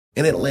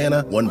In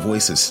Atlanta, one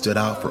voice has stood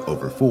out for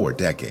over 4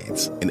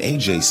 decades. An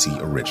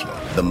AJC original,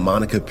 The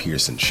Monica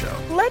Pearson Show.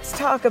 Let's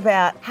talk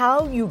about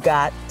how you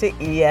got to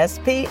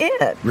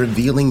ESPN.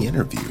 Revealing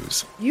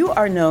interviews. You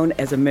are known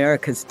as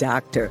America's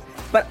doctor,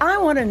 but I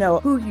want to know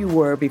who you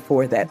were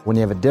before that. When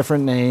you have a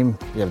different name,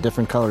 you have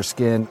different color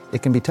skin,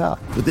 it can be tough.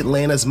 With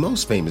Atlanta's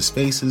most famous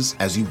faces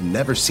as you've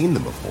never seen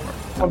them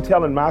before. I'm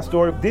telling my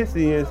story. This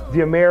is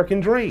the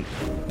American dream.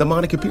 The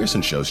Monica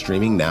Pearson Show,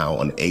 streaming now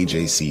on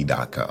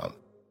AJC.com.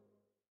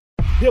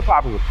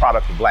 Hip-hop is a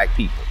product of black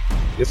people.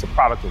 It's a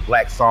product of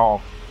black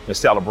song and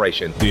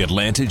celebration. The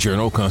Atlanta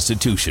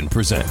Journal-Constitution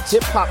presents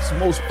hip-hop's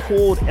most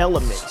pulled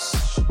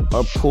elements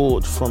are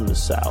pulled from the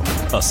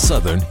South. A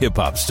Southern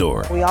hip-hop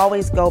story. We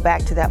always go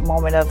back to that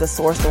moment of the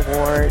Source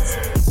Awards.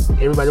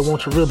 Everybody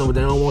wants your rhythm, but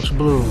they don't want your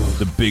blues.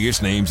 The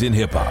biggest names in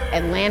hip-hop.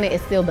 Atlanta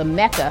is still the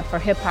mecca for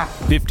hip-hop.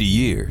 50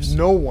 years.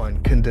 No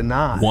one can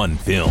deny one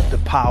film. The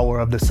power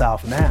of the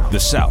South now. The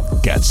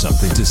South got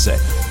something to say.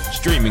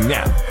 Streaming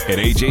now at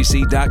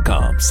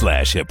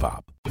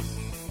AJC.com/hiphop.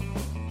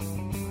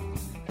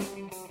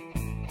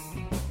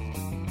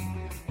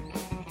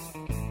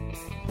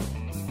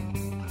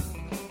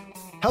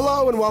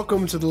 Hello and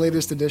welcome to the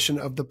latest edition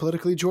of the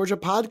Politically Georgia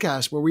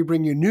podcast, where we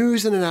bring you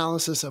news and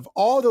analysis of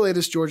all the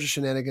latest Georgia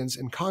shenanigans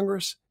in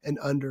Congress and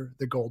under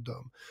the Gold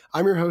Dome.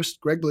 I'm your host,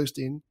 Greg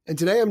Bluestein, and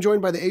today I'm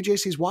joined by the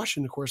AJC's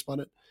Washington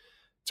correspondent,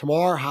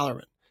 Tamar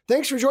Hallerman.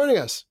 Thanks for joining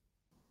us.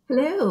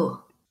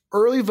 Hello.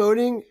 Early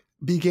voting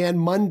began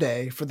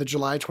Monday for the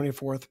July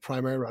 24th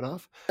primary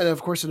runoff. And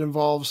of course, it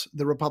involves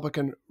the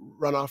Republican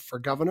runoff for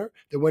governor.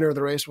 The winner of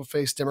the race will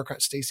face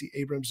Democrat Stacey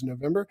Abrams in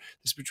November.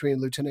 This is between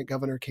Lieutenant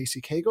Governor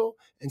Casey Cagle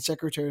and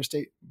Secretary of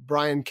State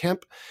Brian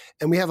Kemp.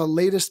 And we have a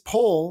latest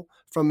poll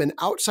from an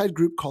outside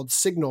group called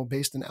Signal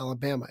based in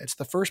Alabama. It's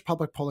the first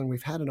public polling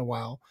we've had in a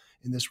while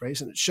in this race.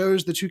 And it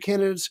shows the two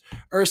candidates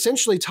are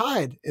essentially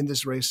tied in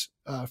this race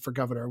for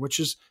governor, which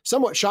is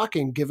somewhat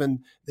shocking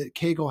given that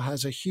Cagle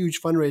has a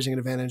huge fundraising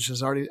advantage,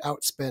 has already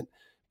outspent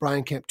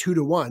Brian Kemp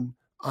 2-1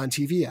 on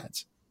TV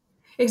ads.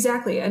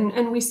 Exactly.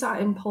 And we saw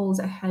in polls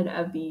ahead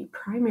of the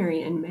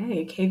primary in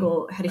May,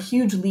 Cagle had a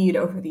huge lead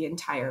over the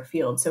entire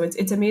field. So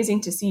it's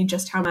amazing to see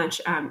just how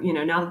much,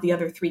 now that the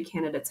other three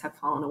candidates have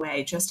fallen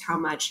away, just how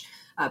much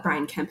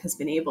Brian Kemp has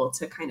been able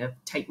to kind of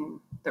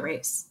tighten the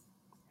race.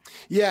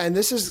 Yeah, and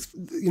this is,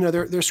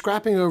 they're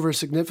scrapping over a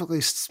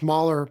significantly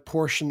smaller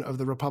portion of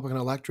the Republican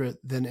electorate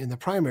than in the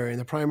primary. In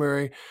the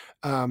primary,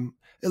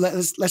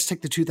 let's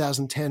take the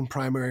 2010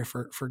 primary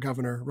for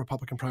governor,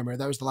 Republican primary.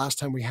 That was the last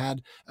time we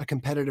had a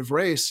competitive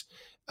race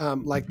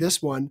like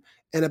this one,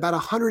 and about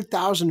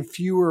 100,000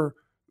 fewer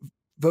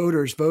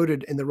voters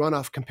voted in the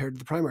runoff compared to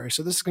the primary.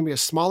 So this is going to be a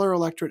smaller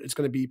electorate. It's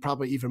going to be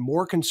probably even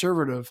more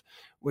conservative,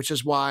 which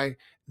is why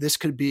this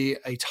could be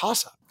a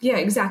toss-up. Yeah,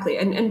 exactly.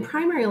 And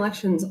primary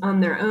elections on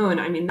their own,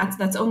 I mean,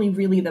 that's only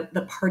really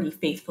the party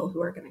faithful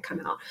who are going to come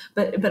out.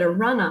 But a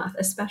runoff,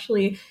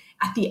 especially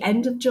at the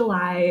end of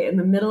July, in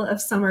the middle of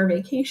summer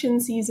vacation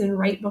season,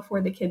 right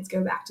before the kids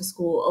go back to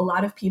school, a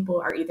lot of people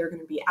are either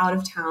going to be out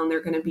of town,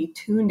 they're going to be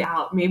tuned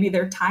out, maybe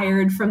they're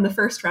tired from the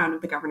first round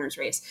of the governor's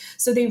race.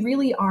 So they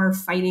really are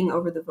fighting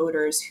over the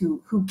voters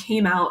who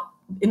came out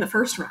in the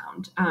first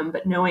round,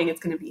 but knowing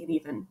it's going to be an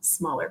even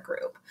smaller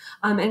group.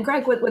 And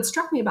Greg, what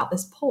struck me about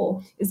this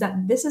poll is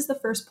that this is the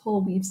first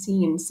poll we've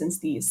seen since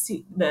the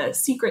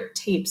secret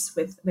tapes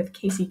with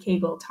Casey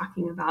Cagle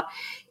talking about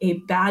a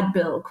bad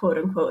bill, quote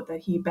unquote, that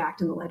he backed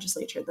in the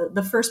legislature.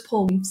 The first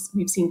poll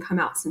we've seen come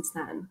out since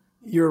then.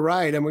 You're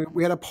right. And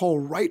we had a poll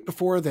right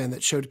before then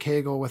that showed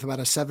Cagle with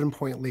about a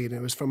 7-point lead. And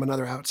it was from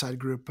another outside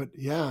group. But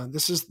yeah,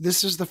 this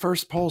is the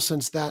first poll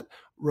since that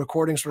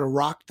recording sort of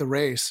rocked the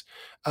race.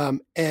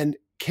 And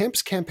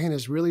Kemp's campaign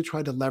has really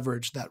tried to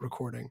leverage that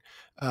recording.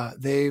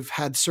 They've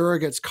had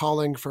surrogates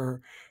calling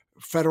for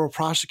federal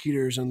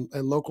prosecutors and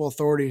local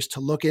authorities to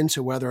look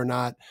into whether or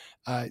not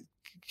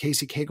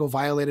Casey Cagle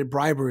violated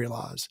bribery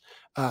laws.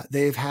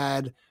 They've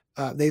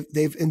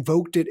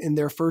invoked it in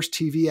their first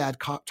TV ad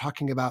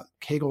talking about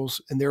Cagle's,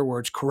 in their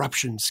words,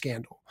 corruption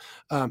scandal.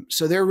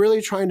 So they're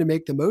really trying to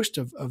make the most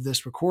of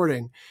this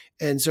recording.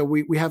 And so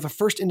we have a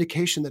first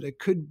indication that it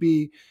could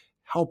be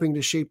helping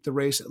to shape the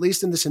race, at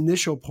least in this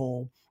initial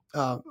poll.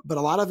 But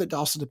a lot of it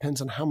also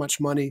depends on how much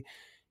money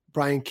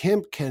Brian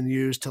Kemp can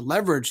use to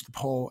leverage the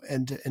poll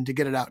and to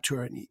get it out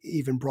to an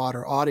even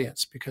broader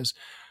audience, because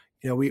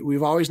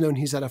we've always known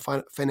he's at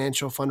a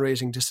financial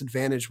fundraising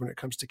disadvantage when it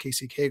comes to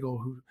Casey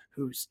Cagle,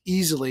 who's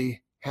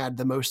easily had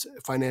the most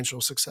financial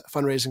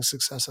fundraising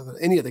success of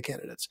any of the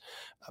candidates.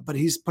 But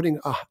he's putting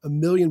 $1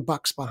 million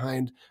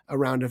behind a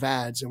round of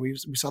ads. And we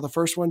saw the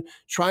first one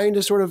trying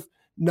to sort of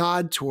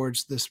nod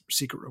towards this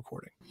secret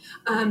recording.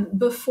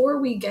 Before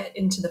we get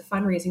into the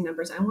fundraising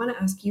numbers, I want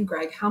to ask you,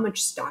 Greg, how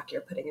much stock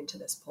you're putting into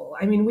this poll.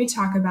 I mean, we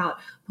talk about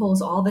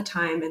polls all the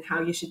time and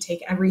how you should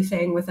take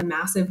everything with a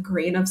massive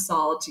grain of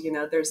salt.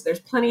 There's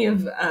plenty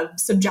of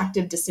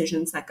subjective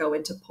decisions that go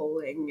into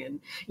polling, and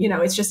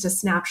it's just a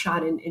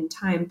snapshot in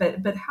time.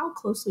 But how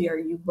closely are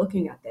you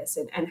looking at this,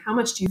 and how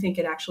much do you think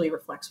it actually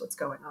reflects what's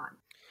going on?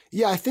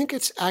 Yeah, I think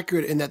it's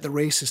accurate in that the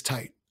race is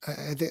tight.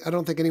 I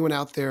don't think anyone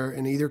out there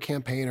in either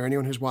campaign or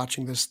anyone who's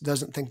watching this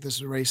doesn't think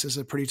this race is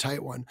a pretty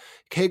tight one.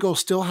 Cagle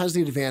still has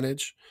the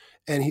advantage,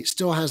 and he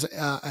still has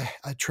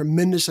a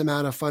tremendous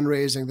amount of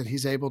fundraising that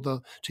he's able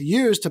to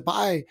use to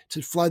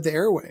flood the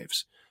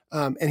airwaves.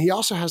 And he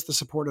also has the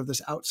support of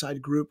this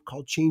outside group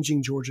called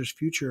Changing Georgia's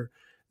Future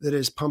that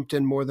has pumped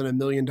in more than $1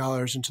 million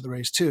into the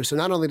race too. So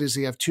not only does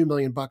he have $2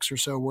 million or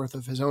so worth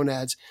of his own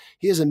ads,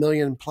 he has $1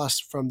 million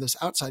plus from this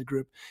outside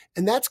group.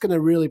 And that's going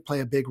to really play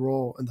a big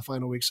role in the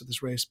final weeks of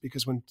this race,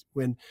 because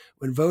when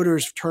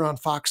voters turn on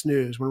Fox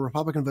News, when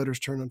Republican voters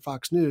turn on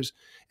Fox News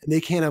and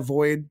they can't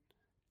avoid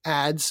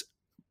ads,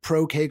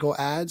 pro-Cagle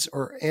ads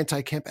or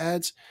anti-Kemp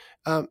ads,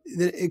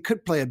 it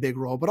could play a big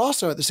role. But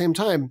also at the same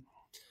time,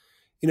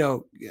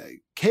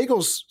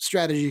 Cagle's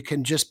strategy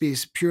can just be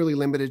purely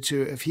limited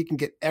to if he can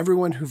get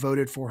everyone who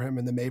voted for him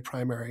in the May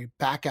primary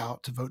back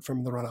out to vote for him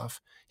in the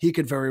runoff, he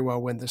could very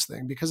well win this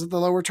thing because of the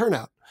lower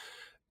turnout.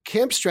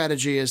 Kemp's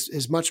strategy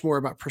is much more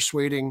about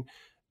persuading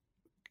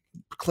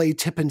Clay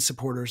Tippin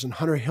supporters and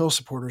Hunter Hill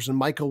supporters and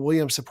Michael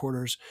Williams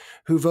supporters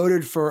who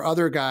voted for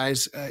other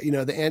guys,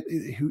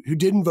 who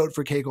didn't vote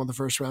for Cagle in the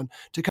first round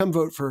to come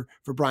vote for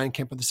Brian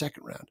Kemp in the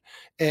second round.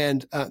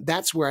 And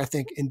that's where I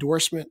think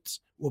endorsements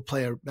will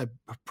play a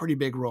pretty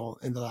big role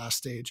in the last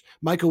stage.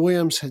 Michael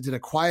Williams did a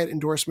quiet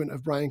endorsement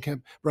of Brian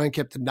Kemp. Brian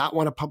Kemp did not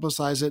want to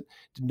publicize it,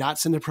 did not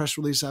send a press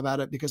release about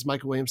it because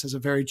Michael Williams has a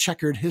very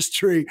checkered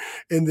history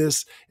in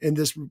this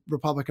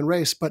Republican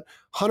race. But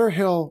Hunter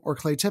Hill or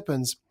Clay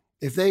Tippins,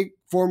 if they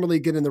formally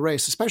get in the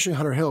race, especially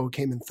Hunter Hill, who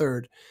came in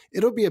third,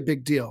 it'll be a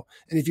big deal.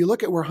 And if you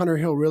look at where Hunter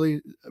Hill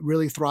really,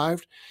 really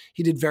thrived,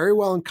 he did very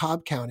well in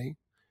Cobb County,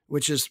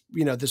 which is,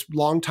 this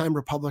longtime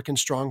Republican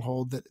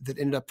stronghold that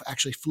ended up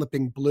actually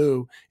flipping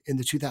blue in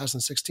the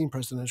 2016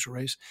 presidential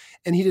race.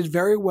 And he did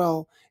very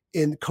well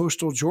in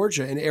coastal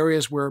Georgia, in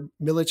areas where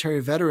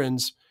military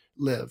veterans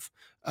live.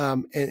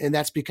 And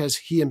that's because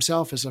he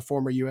himself is a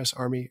former U.S.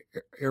 Army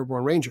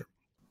Airborne Ranger.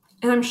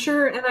 And I'm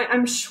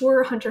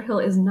sure Hunter Hill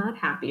is not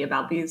happy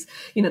about these,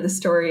 the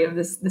story of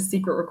this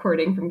secret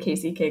recording from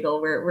Casey Cagle,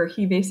 where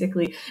he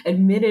basically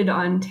admitted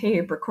on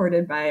tape,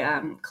 recorded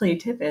by Clay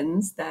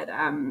Tippins, that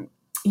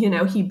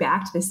he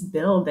backed this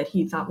bill that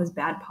he thought was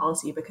bad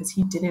policy because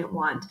he didn't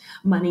want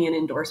money and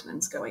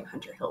endorsements going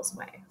Hunter Hill's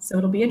way. So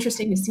it'll be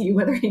interesting to see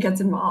whether he gets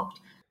involved.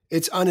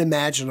 It's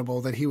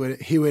unimaginable that he would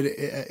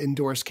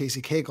endorse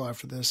Casey Cagle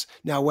after this.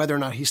 Now, whether or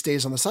not he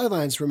stays on the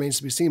sidelines remains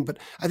to be seen. But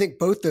I think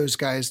both those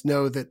guys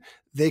know that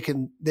they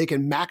can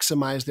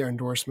maximize their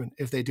endorsement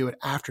if they do it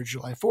after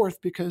July 4th,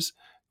 because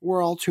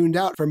we're all tuned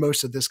out for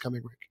most of this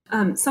coming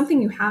week.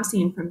 Something you have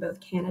seen from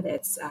both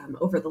candidates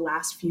over the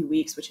last few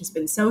weeks, which has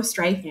been so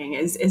striking,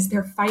 is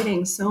they're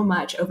fighting so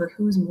much over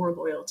who's more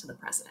loyal to the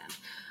president.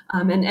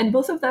 And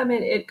both of them,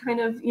 it kind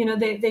of,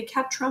 they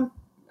kept Trump,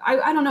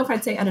 I don't know if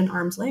I'd say at an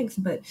arm's length,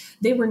 but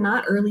they were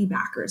not early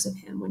backers of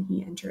him when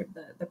he entered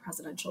the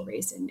presidential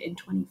race in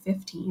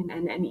 2015.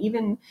 And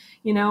even,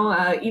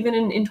 even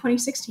in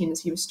 2016,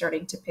 as he was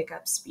starting to pick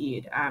up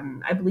speed.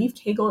 I believe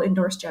Cagle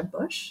endorsed Jeb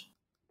Bush.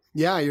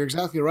 Yeah, you're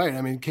exactly right.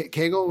 I mean,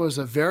 Cagle was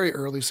a very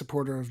early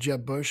supporter of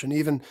Jeb Bush and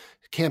even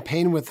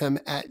campaigned with him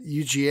at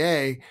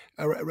UGA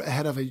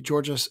ahead of a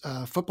Georgia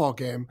football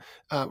game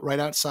right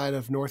outside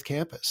of North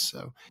Campus.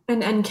 So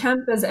and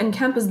Kemp as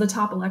the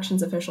top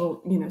elections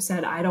official,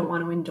 said, I don't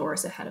want to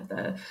endorse ahead of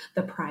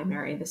the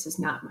primary. This is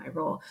not my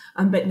role.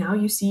 But now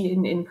you see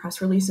in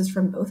press releases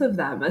from both of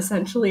them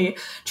essentially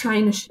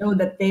trying to show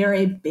that they are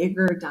a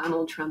bigger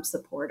Donald Trump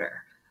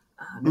supporter.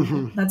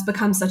 That's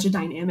become such a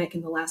dynamic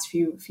in the last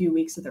few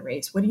weeks of the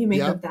race. What do you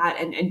make of that?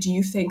 And do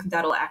you think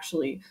that'll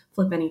actually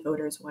flip any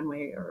voters one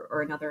way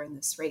or another in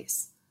this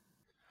race?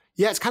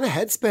 Yeah, it's kind of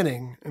head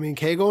spinning. I mean,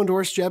 Cagle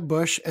endorsed Jeb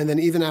Bush, and then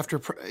even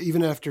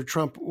after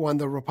Trump won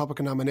the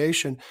Republican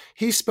nomination,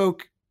 he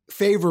spoke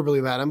favorably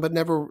about him, but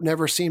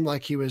never seemed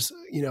like he was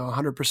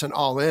 100%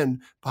 all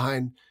in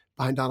behind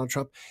Donald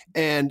Trump.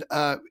 And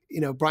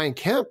Brian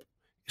Kemp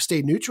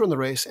stayed neutral in the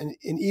race. And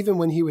even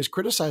when he was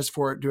criticized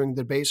for it during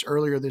the debates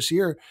earlier this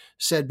year,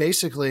 said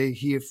basically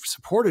he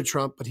supported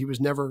Trump, but he was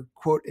never,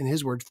 quote, in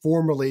his words,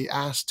 formally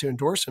asked to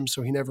endorse him.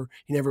 So he never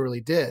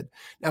really did.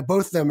 Now,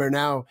 both of them are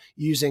now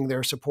using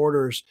their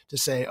supporters to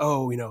say,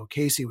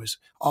 Casey was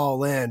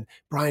all in.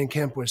 Brian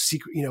Kemp was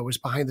was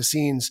behind the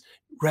scenes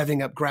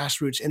revving up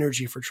grassroots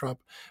energy for Trump.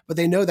 But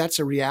they know that's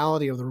a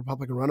reality of the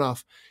Republican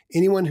runoff.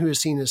 Anyone who is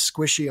seen as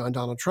squishy on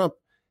Donald Trump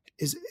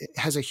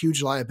has a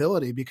huge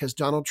liability, because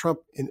Donald Trump,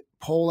 in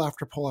poll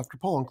after poll after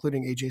poll,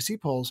 including AJC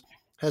polls,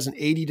 has an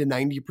 80 to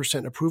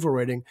 90% approval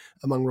rating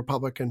among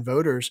Republican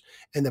voters.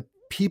 And the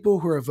people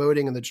who are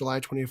voting in the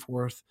July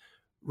 24th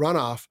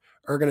runoff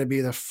are going to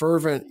be the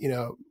fervent,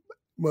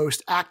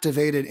 most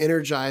activated,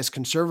 energized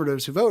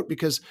conservatives who vote,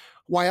 because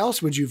why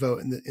else would you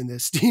vote in the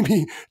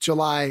steamy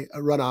July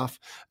runoff?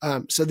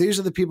 So these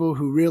are the people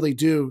who really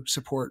do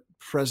support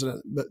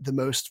president the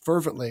most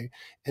fervently.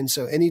 And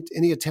so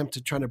any attempt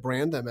to try to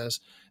brand them as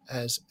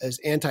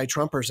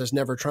anti-Trumpers, as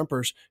never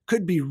Trumpers,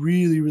 could be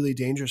really, really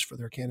dangerous for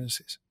their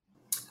candidacies.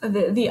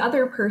 The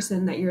other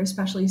person that you're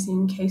especially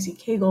seeing Casey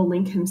Cagle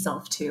link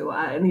himself to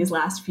in these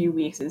last few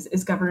weeks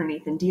is Governor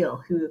Nathan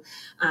Deal, who,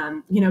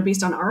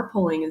 based on our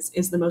polling,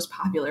 is the most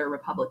popular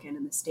Republican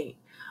in the state.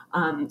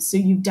 So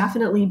you've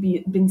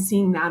definitely been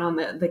seeing that on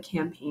the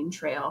campaign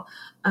trail.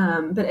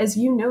 But as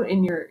you note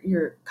in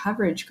your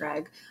coverage,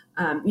 Greg,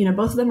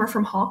 both of them are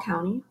from Hall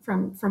County,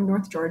 from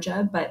North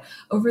Georgia, but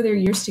over their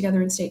years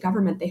together in state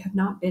government, they have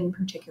not been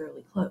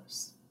particularly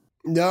close.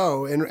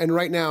 No, and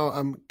right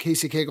now,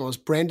 Casey Cagle is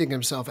branding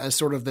himself as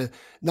sort of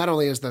not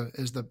only as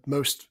the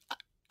most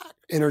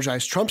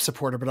energized Trump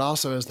supporter, but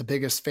also as the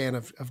biggest fan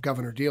of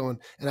Governor Deal.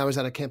 And I was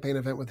at a campaign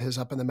event with his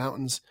up in the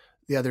mountains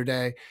the other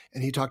day,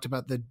 and he talked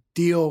about the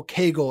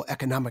Deal-Cagle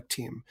economic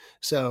team.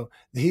 So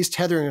he's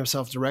tethering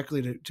himself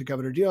directly to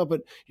Governor Deal.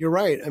 But you're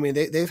right. I mean,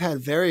 they've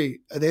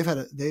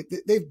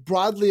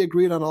broadly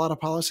agreed on a lot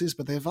of policies,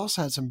 but they've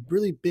also had some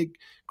really big,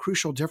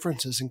 crucial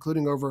differences,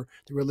 including over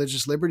the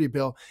religious liberty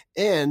bill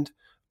and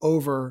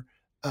over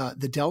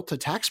the Delta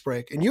tax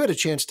break. And you had a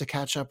chance to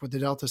catch up with the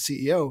Delta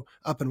CEO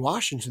up in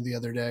Washington the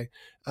other day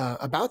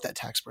about that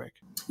tax break.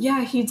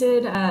 Yeah, he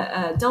did.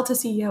 Delta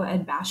CEO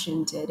Ed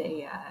Bastian did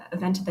a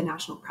event at the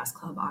National Press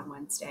Club on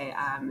Wednesday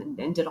and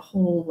did a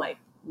whole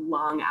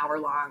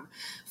hour-long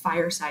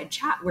fireside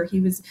chat where he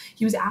was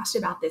asked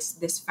about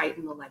this fight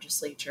in the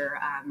legislature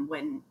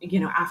when,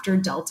 after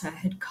Delta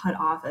had cut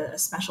off a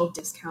special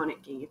discount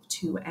it gave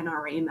to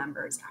NRA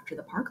members after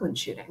the Parkland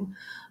shooting.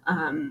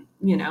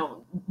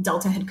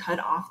 Delta had cut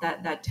off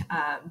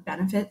that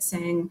benefit,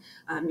 saying,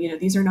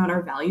 these are not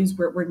our values.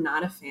 We're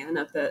not a fan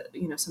of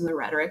some of the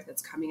rhetoric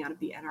that's coming out of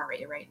the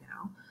NRA right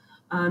now.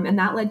 And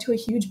that led to a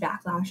huge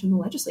backlash in the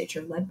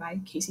legislature led by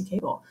Casey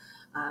Cagle.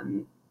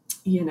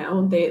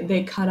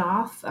 They cut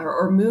off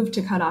or moved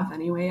to cut off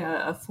anyway,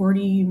 a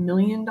 $40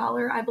 million,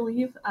 I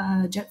believe,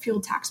 jet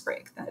fuel tax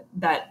break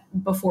that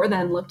before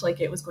then looked like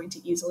it was going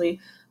to easily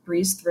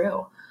breeze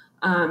through.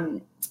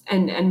 And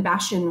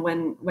Bastian,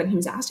 when he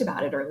was asked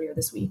about it earlier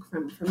this week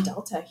from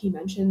Delta, he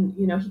mentioned,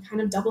 he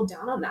kind of doubled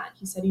down on that.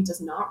 He said he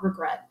does not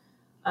regret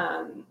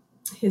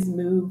his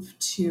move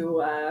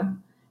to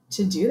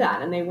do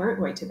that, and they weren't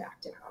going to back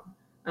down.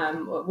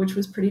 Which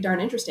was pretty darn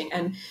interesting.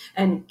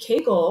 And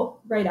Cagle,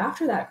 right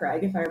after that,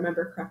 Greg, if I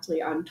remember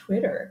correctly, on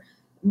Twitter,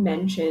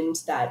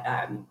 mentioned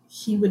that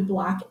he would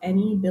block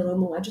any bill in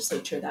the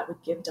legislature that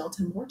would give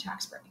Delta more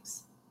tax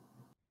breaks.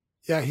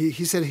 Yeah,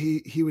 he said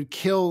he would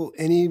kill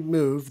any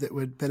move that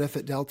would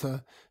benefit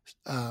Delta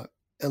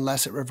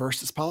unless it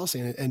reversed its policy.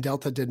 And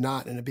Delta did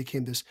not. And it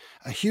became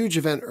a huge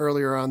event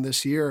earlier on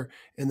this year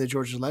in the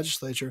Georgia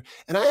legislature.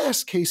 And I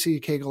asked Casey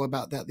Cagle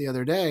about that the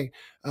other day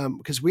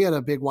because we had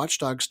a big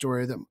watchdog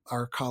story that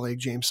our colleague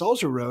James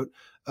Sulzer wrote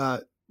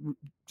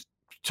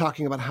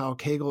talking about how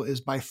Cagle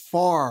is by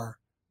far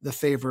the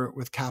favorite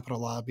with capital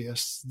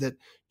lobbyists, that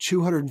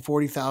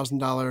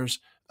 $240,000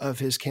 of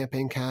his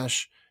campaign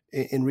cash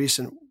in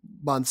recent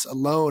months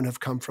alone have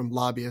come from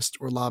lobbyists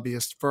or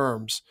lobbyist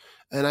firms.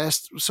 And I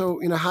asked, so,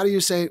 what do you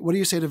say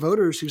to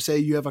voters who say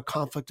you have a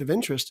conflict of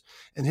interest?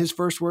 And his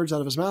first words out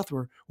of his mouth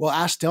were, well,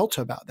 ask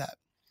Delta about that.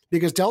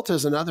 Because Delta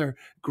is another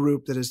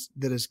group that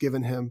has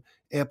given him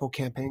ample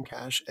campaign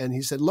cash. And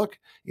he said, look,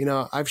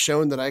 I've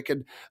shown that I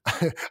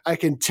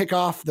can tick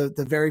off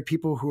the very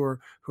people who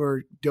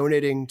are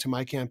donating to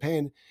my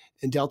campaign.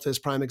 And Delta is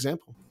prime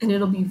example. And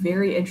it'll be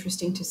very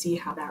interesting to see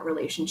how that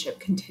relationship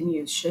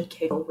continues should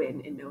Cagle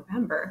win in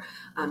November.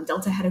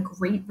 Delta has a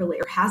great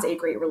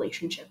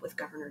relationship with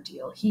Governor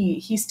Deal.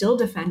 He still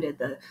defended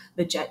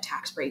the jet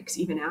tax breaks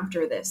even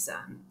after this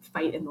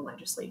fight in the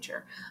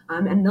legislature.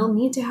 And they'll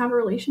need to have a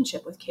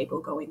relationship with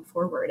Cagle going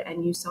forward.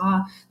 And you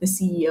saw the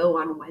CEO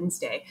on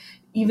Wednesday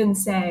even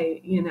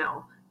say,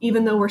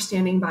 even though we're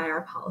standing by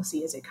our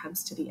policy as it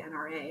comes to the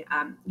NRA,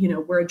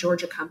 we're a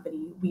Georgia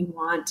company. We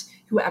want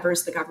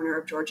whoever's the governor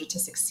of Georgia to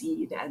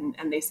succeed. And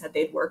they said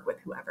they'd work with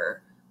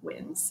whoever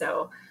wins.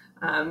 So,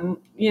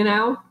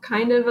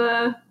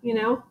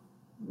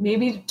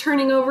 maybe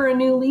turning over a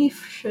new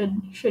leaf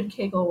should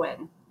Cagle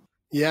win.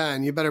 Yeah,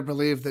 and you better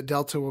believe that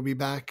Delta will be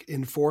back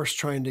in force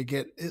trying to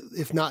get,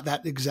 if not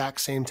that exact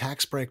same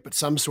tax break, but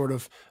some sort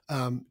of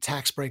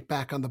tax break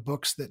back on the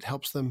books that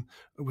helps them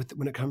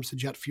when it comes to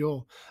jet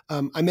fuel.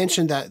 I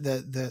mentioned that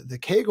the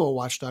Cagle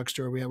watchdog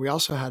story. We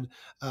also had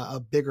a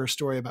bigger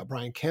story about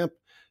Brian Kemp,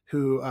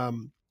 who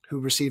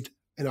received,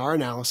 in our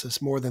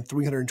analysis, more than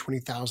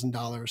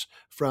 $320,000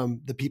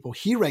 from the people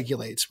he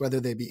regulates,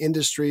 whether they be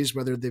industries,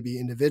 whether they be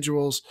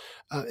individuals.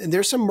 And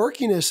there's some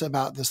murkiness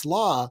about this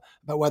law,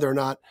 about whether or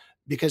not,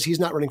 because he's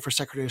not running for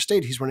Secretary of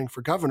State, he's running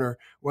for governor,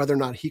 whether or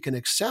not he can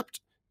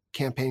accept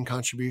campaign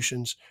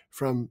contributions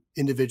from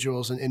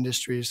individuals and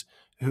industries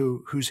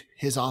whose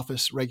his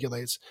office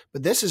regulates.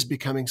 But this is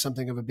becoming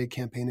something of a big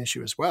campaign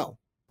issue as well.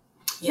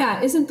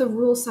 Yeah, isn't the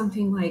rule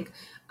something like,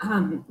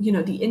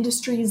 the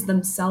industries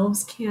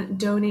themselves can't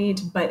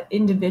donate, but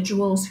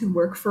individuals who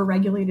work for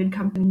regulated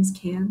companies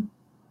can?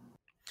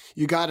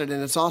 You got it.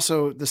 And it's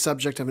also the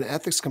subject of an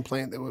ethics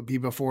complaint that would be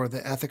before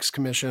the Ethics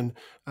Commission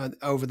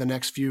over the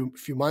next few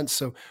months.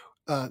 So,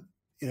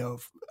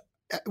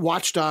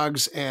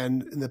 watchdogs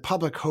and the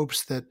public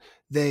hopes that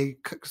they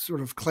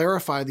sort of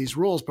clarify these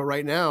rules. But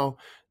right now,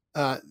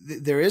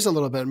 there is a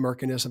little bit of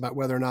murkiness about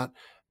whether or not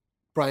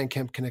Brian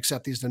Kemp can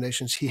accept these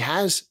donations. He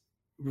has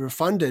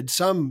refunded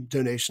some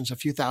donations, a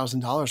few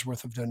 $1,000s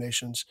worth of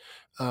donations,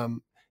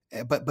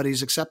 but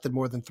he's accepted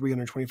more than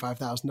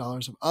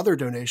 $325,000 of other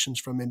donations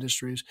from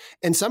industries.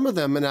 And some of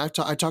them, and I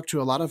talked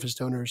to a lot of his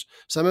donors,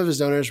 some of his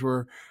donors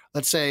were,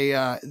 let's say,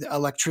 the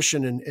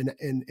electrician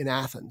in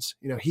Athens.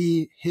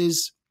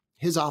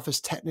 His office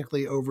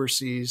technically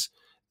oversees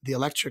the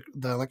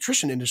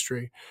electrician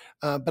industry.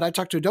 But I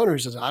talked to a donor who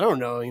says, I don't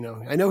know,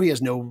 I know he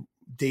has no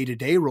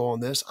day-to-day role in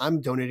this.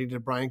 I'm donating to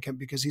Brian Kemp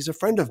because he's a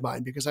friend of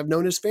mine, because I've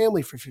known his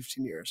family for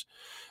 15 years.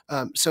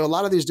 So a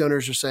lot of these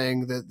donors are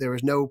saying that there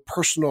was no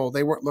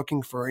they weren't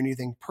looking for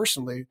anything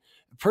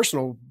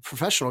personal,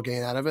 professional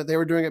gain out of it. They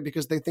were doing it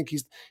because they think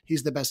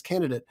he's the best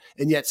candidate.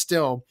 And yet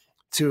still,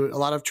 to a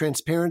lot of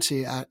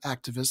transparency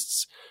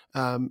activists,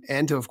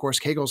 and to, of course,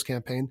 Cagel's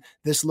campaign,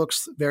 this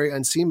looks very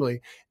unseemly.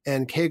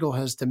 And Cagle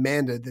has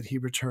demanded that he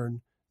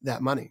return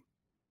that money.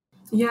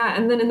 Yeah,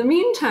 and then in the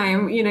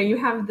meantime, you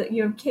have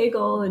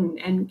Cagle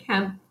and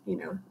Kemp,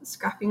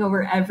 scrapping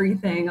over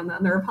everything on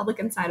the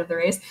Republican side of the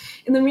race.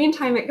 In the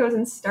meantime, it goes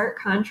in stark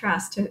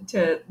contrast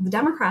to the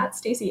Democrat,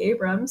 Stacey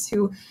Abrams,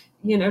 who,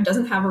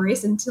 doesn't have a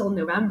race until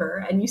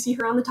November, and you see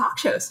her on the talk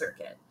show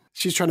circuit.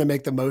 She's trying to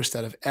make the most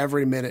out of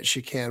every minute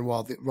she can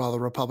while the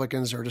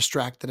Republicans are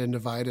distracted and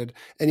divided.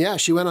 And yeah,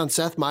 she went on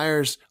Seth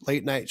Meyers'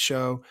 late night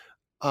show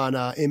on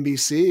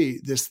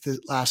NBC this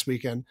last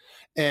weekend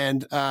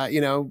and,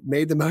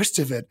 made the most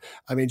of it.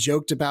 I mean,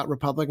 joked about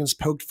Republicans,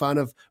 poked fun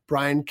of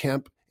Brian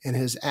Kemp in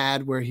his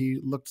ad where he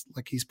looked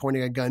like he's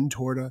pointing a gun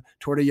toward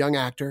a young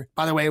actor.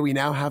 By the way, we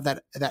now have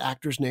that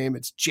actor's name.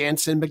 It's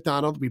Jansen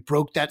McDonald. We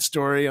broke that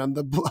story on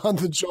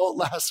the Jolt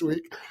last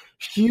week.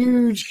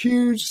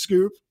 Huge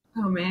scoop.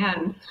 Oh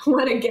man,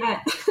 what a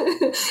get.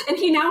 And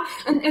he now,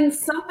 and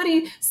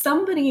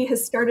somebody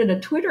has started a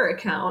Twitter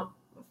account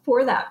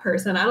for that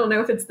person. I don't know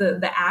if it's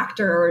the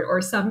actor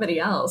or somebody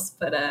else,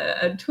 but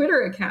a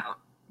Twitter account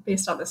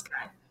based on this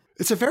guy.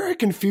 It's a very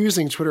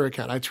confusing Twitter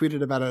account. I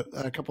tweeted about it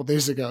a couple of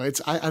days ago.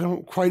 I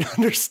don't quite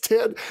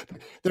understand.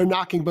 They're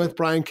knocking both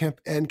Brian Kemp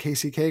and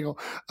Casey Cagle.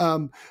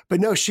 But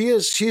no,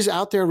 she's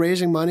out there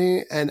raising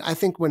money. And I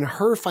think when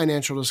her latest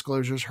financial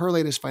disclosures,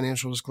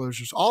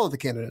 all of the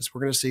candidates,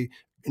 we're going to see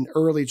in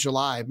early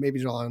July,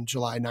 maybe on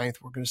July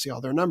 9th, we're going to see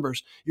all their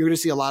numbers. You're going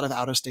to see a lot of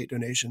out-of-state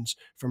donations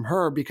from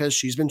her because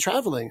she's been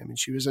traveling. I mean,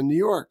 she was in New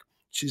York.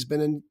 She's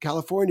been in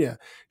California.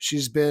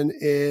 She's been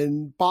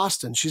in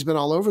Boston. She's been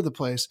all over the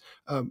place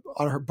on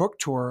her book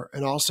tour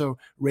and also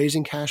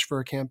raising cash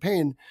for a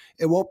campaign.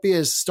 It won't be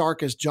as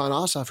stark as Jon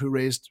Ossoff, who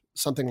raised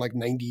something like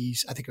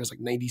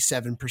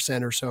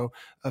 97% or so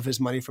of his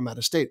money from out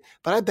of state.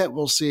 But I bet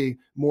we'll see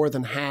more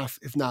than half,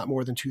 if not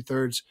more than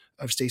 2/3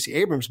 of Stacey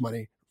Abrams'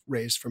 money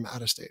raised from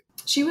out of state.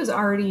 She was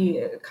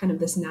already kind of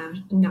this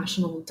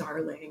national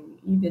darling,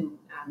 even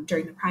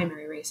during the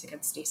primary race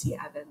against Stacey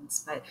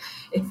Evans. But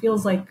it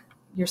feels like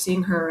you're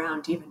seeing her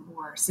around even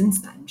more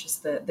since then,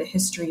 just the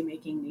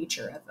history-making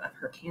nature of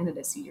her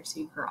candidacy. You're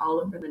seeing her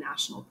all over the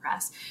national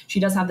press. She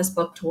does have this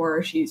book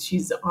tour.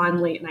 She's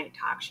on late-night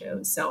talk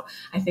shows. So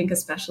I think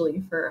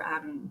especially for,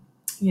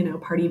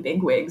 party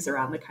bigwigs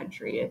around the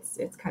country, it's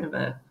kind of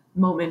a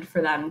moment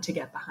for them to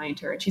get behind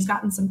her. And she's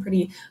gotten some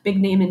pretty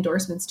big-name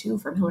endorsements, too,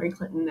 from Hillary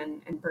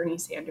Clinton and Bernie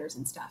Sanders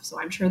and stuff. So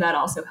I'm sure that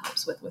also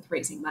helps with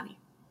raising money.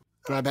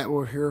 And I bet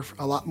we'll hear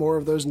a lot more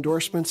of those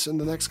endorsements in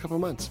the next couple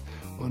of months.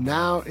 Well,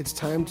 now it's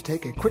time to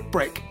take a quick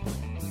break.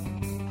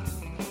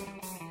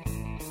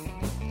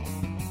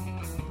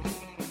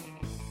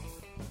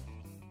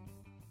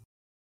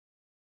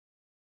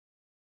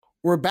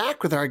 We're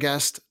back with our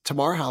guest,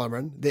 Tamar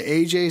Hallerman, the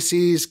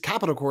AJC's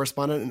Capitol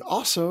correspondent and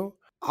also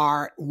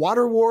our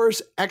Water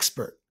Wars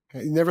expert.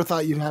 You never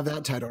thought you'd have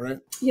that title, right?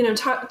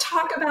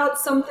 Talk about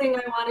something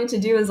I wanted to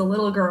do as a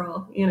little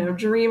girl,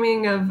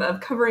 dreaming of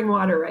covering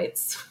water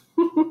rights.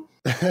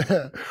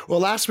 Well,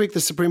 last week,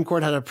 the Supreme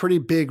Court had a pretty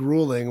big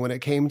ruling when it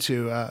came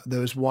to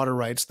those water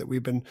rights that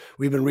we've been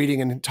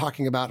reading and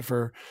talking about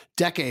for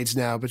decades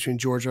now between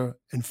Georgia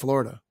and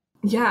Florida.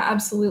 Yeah,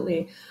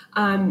 absolutely.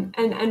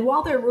 And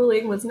while their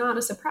ruling was not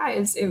a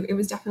surprise, it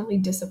was definitely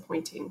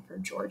disappointing for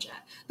Georgia.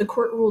 The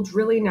court ruled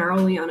really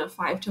narrowly on a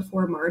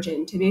 5-4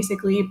 margin to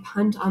basically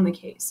punt on the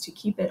case, to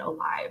keep it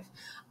alive.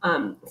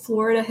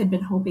 Florida had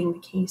been hoping the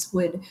case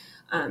would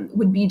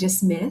be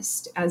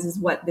dismissed, as is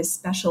what this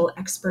special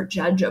expert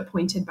judge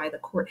appointed by the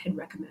court had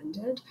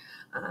recommended.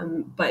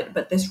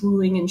 But this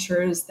ruling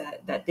ensures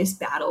that this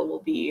battle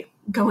will be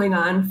going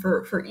on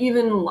for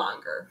even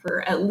longer,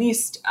 for at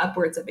least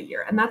upwards of a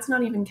year. And that's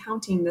not even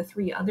counting the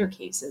 3 other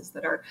cases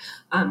that are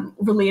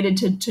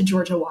related to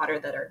Georgia water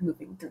that are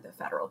moving through the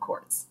federal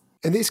courts.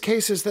 And these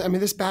cases,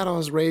 this battle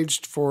has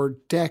raged for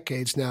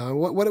decades now.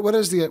 What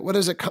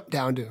does it come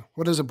down to?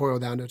 What does it boil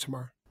down to,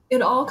 Tamar?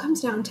 It all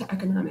comes down to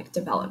economic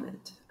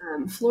development.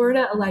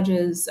 Florida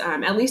alleges,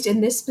 at least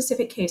in this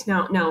specific case,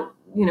 now,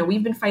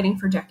 we've been fighting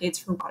for decades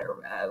for water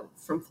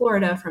from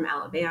Florida, from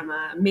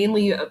Alabama,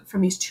 mainly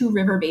from these two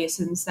river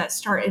basins that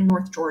start in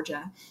North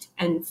Georgia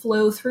and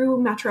flow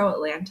through Metro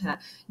Atlanta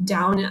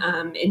down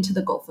into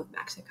the Gulf of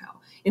Mexico.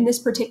 In this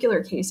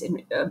particular case,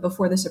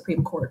 before the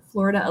Supreme Court,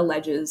 Florida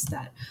alleges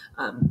that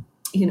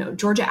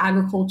Georgia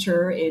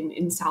agriculture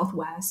in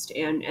Southwest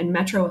and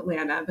Metro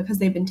Atlanta, because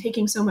they've been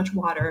taking so much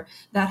water,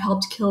 that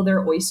helped kill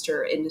their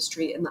oyster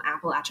industry in the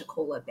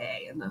Apalachicola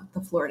Bay and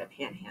the Florida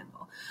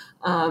Panhandle.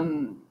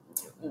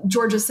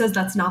 Georgia says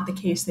that's not the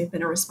case. They've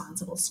been a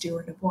responsible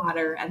steward of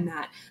water, and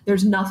that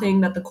there's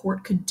nothing that the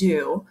court could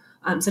do,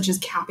 such as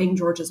capping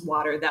Georgia's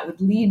water, that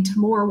would lead to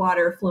more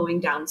water flowing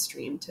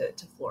downstream to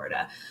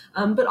Florida.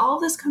 But all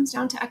this comes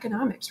down to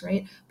economics,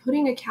 right?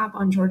 Putting a cap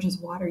on Georgia's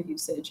water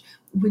usage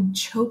would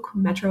choke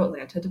Metro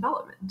Atlanta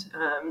development.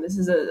 This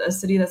is a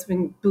city that's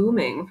been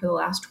booming for the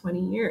last 20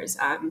 years.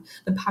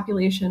 The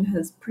population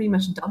has pretty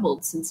much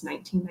doubled since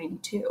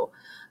 1992.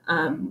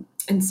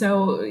 And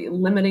so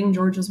limiting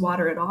Georgia's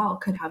water at all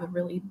could have a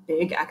really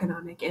big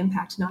economic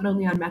impact, not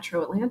only on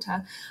Metro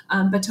Atlanta,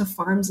 but to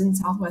farms in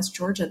Southwest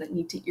Georgia that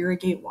need to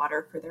irrigate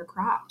water for their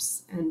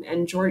crops.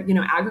 And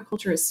Georgia,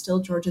 agriculture is still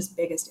Georgia's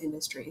biggest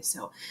industry.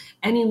 So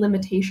any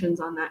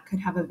limitations on that could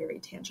have a very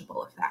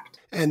tangible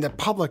effect. And the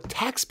public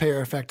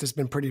taxpayer effect has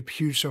been pretty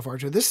huge so far,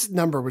 too. This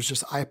number was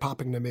just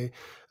eye-popping to me.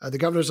 The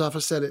governor's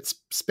office said it's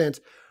spent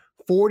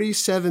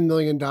 $47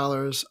 million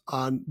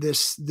on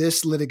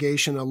this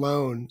litigation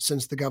alone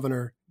since the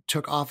governor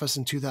took office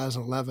in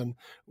 2011,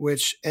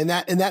 and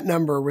that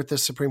number with the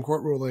Supreme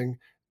Court ruling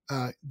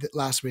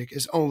last week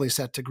is only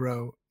set to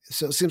grow.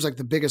 So it seems like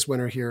the biggest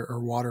winner here are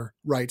water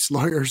rights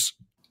lawyers.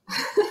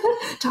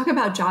 Talk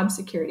about job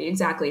security.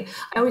 Exactly.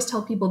 I always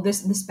tell people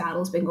this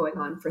battle's been going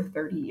on for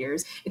 30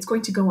 years. It's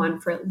going to go on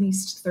for at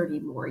least 30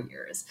 more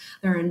years.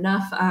 There are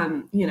enough,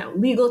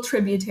 legal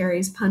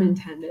tributaries, pun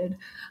intended,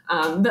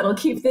 that'll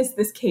keep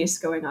this case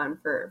going on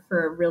for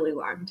a really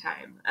long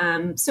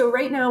time. So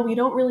right now, we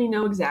don't really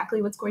know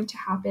exactly what's going to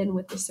happen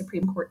with the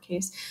Supreme Court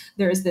case.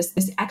 There's this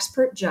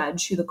expert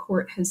judge who the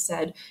court has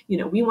said,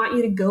 we want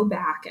you to go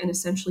back and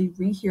essentially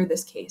rehear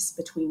this case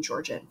between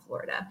Georgia and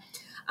Florida.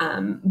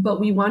 But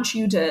we want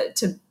you to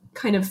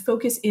kind of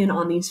focus in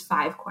on these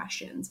 5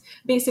 questions.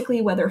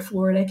 Basically, whether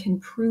Florida can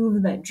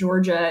prove that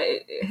Georgia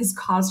has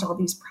caused all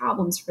these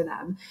problems for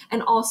them,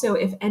 and also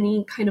if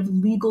any kind of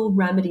legal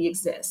remedy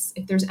exists,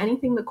 if there's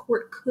anything the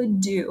court could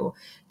do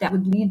that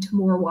would lead to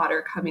more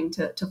water coming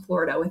to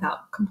Florida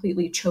without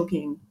completely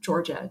choking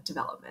Georgia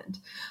development.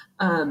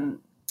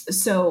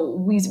 So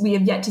we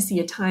have yet to see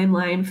a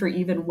timeline for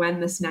even when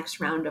this next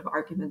round of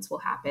arguments will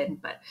happen,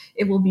 but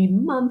it will be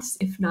months,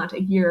 if not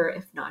a year,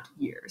 if not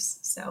years.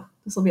 So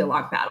this will be a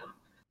long battle.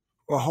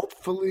 Well,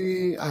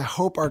 hopefully, I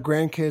hope our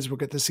grandkids will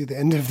get to see the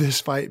end of this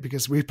fight,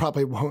 because we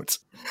probably won't.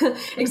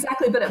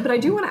 Exactly. But I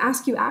do want to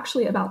ask you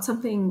actually about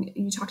something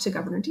you talked to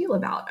Governor Deal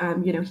about.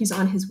 He's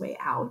on his way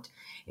out.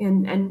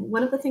 And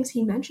one of the things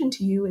he mentioned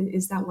to you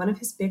is that one of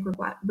his big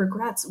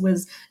regrets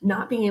was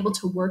not being able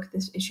to work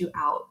this issue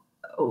out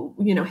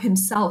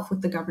himself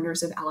with the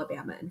governors of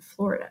Alabama and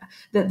Florida.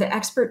 The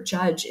expert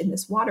judge in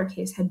this water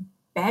case had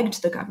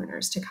begged the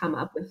governors to come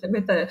up with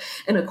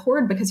an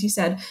accord, because he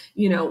said,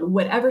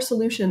 whatever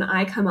solution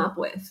I come up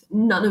with,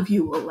 none of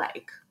you will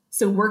like.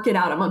 So work it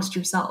out amongst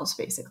yourselves,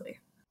 basically.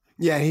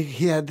 Yeah,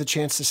 he had the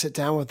chance to sit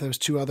down with those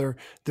the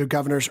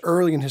governors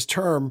early in his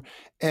term.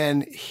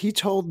 And he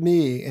told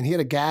me, and he had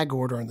a gag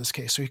order on this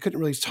case, so he couldn't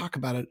really talk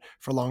about it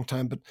for a long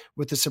time. But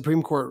with the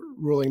Supreme Court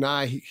ruling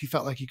now, he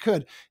felt like he could.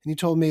 And he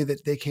told me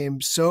that they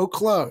came so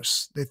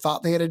close. They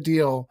thought they had a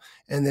deal.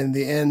 And then in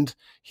the end,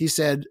 he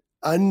said,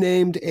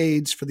 unnamed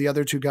aides for the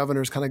other 2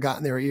 governors kind of got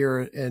in their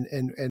ear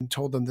and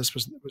told them this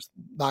was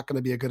not going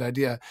to be a good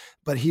idea.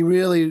 But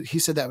he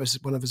said that was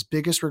one of his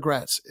biggest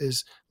regrets,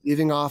 is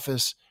leaving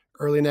office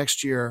early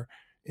next year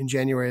in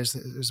January is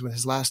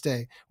his last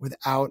day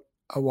without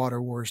a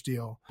water wars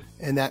deal.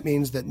 And that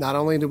means that not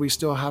only do we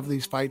still have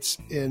these fights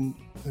in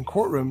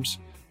courtrooms,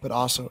 but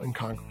also in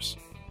Congress.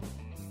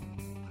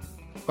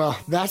 Well,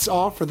 that's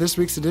all for this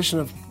week's edition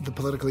of the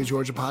Politically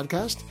Georgia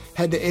podcast.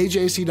 Head to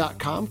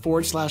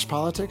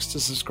ajc.com/politics to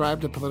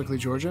subscribe to Politically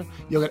Georgia.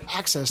 You'll get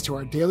access to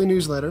our daily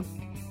newsletter,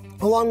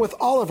 along with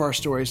all of our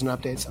stories and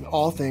updates on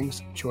all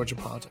things Georgia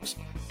politics.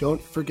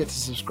 Don't forget to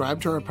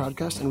subscribe to our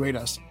podcast and rate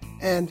us.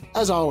 And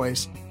as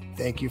always,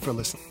 thank you for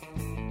listening.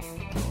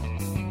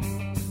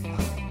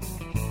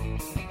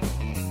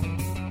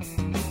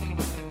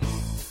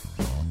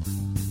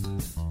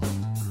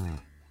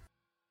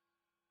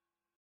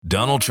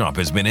 Donald Trump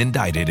has been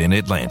indicted in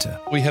Atlanta.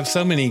 We have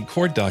so many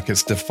court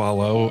dockets to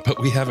follow, but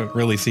we haven't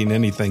really seen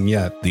anything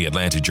yet. The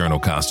Atlanta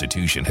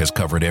Journal-Constitution has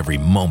covered every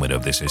moment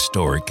of this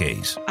historic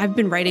case. I've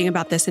been writing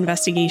about this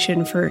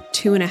investigation for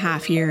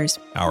 2.5 years.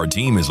 Our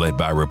team is led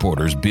by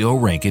reporters Bill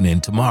Rankin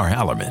and Tamar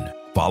Hallerman.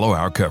 Follow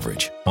our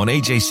coverage on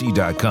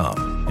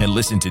AJC.com and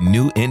listen to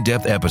new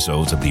in-depth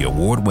episodes of the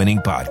award-winning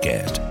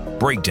podcast,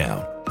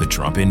 Breakdown, the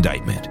Trump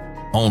Indictment,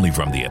 only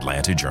from the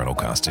Atlanta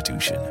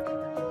Journal-Constitution.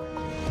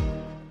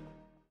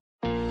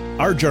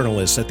 Our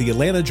journalists at the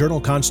Atlanta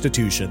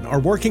Journal-Constitution are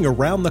working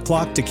around the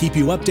clock to keep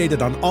you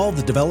updated on all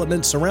the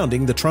developments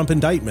surrounding the Trump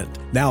indictment.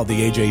 Now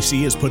the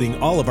AJC is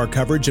putting all of our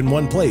coverage in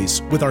one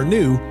place with our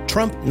new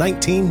Trump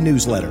 19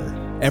 newsletter.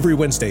 Every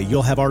Wednesday,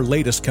 you'll have our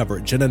latest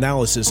coverage and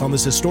analysis on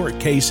this historic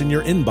case in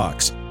your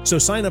inbox. So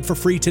sign up for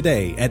free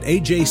today at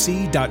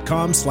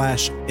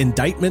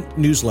ajc.com/indictment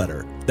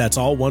newsletter. That's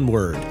all one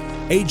word.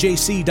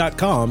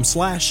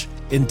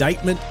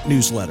 ajc.com/indictment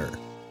newsletter.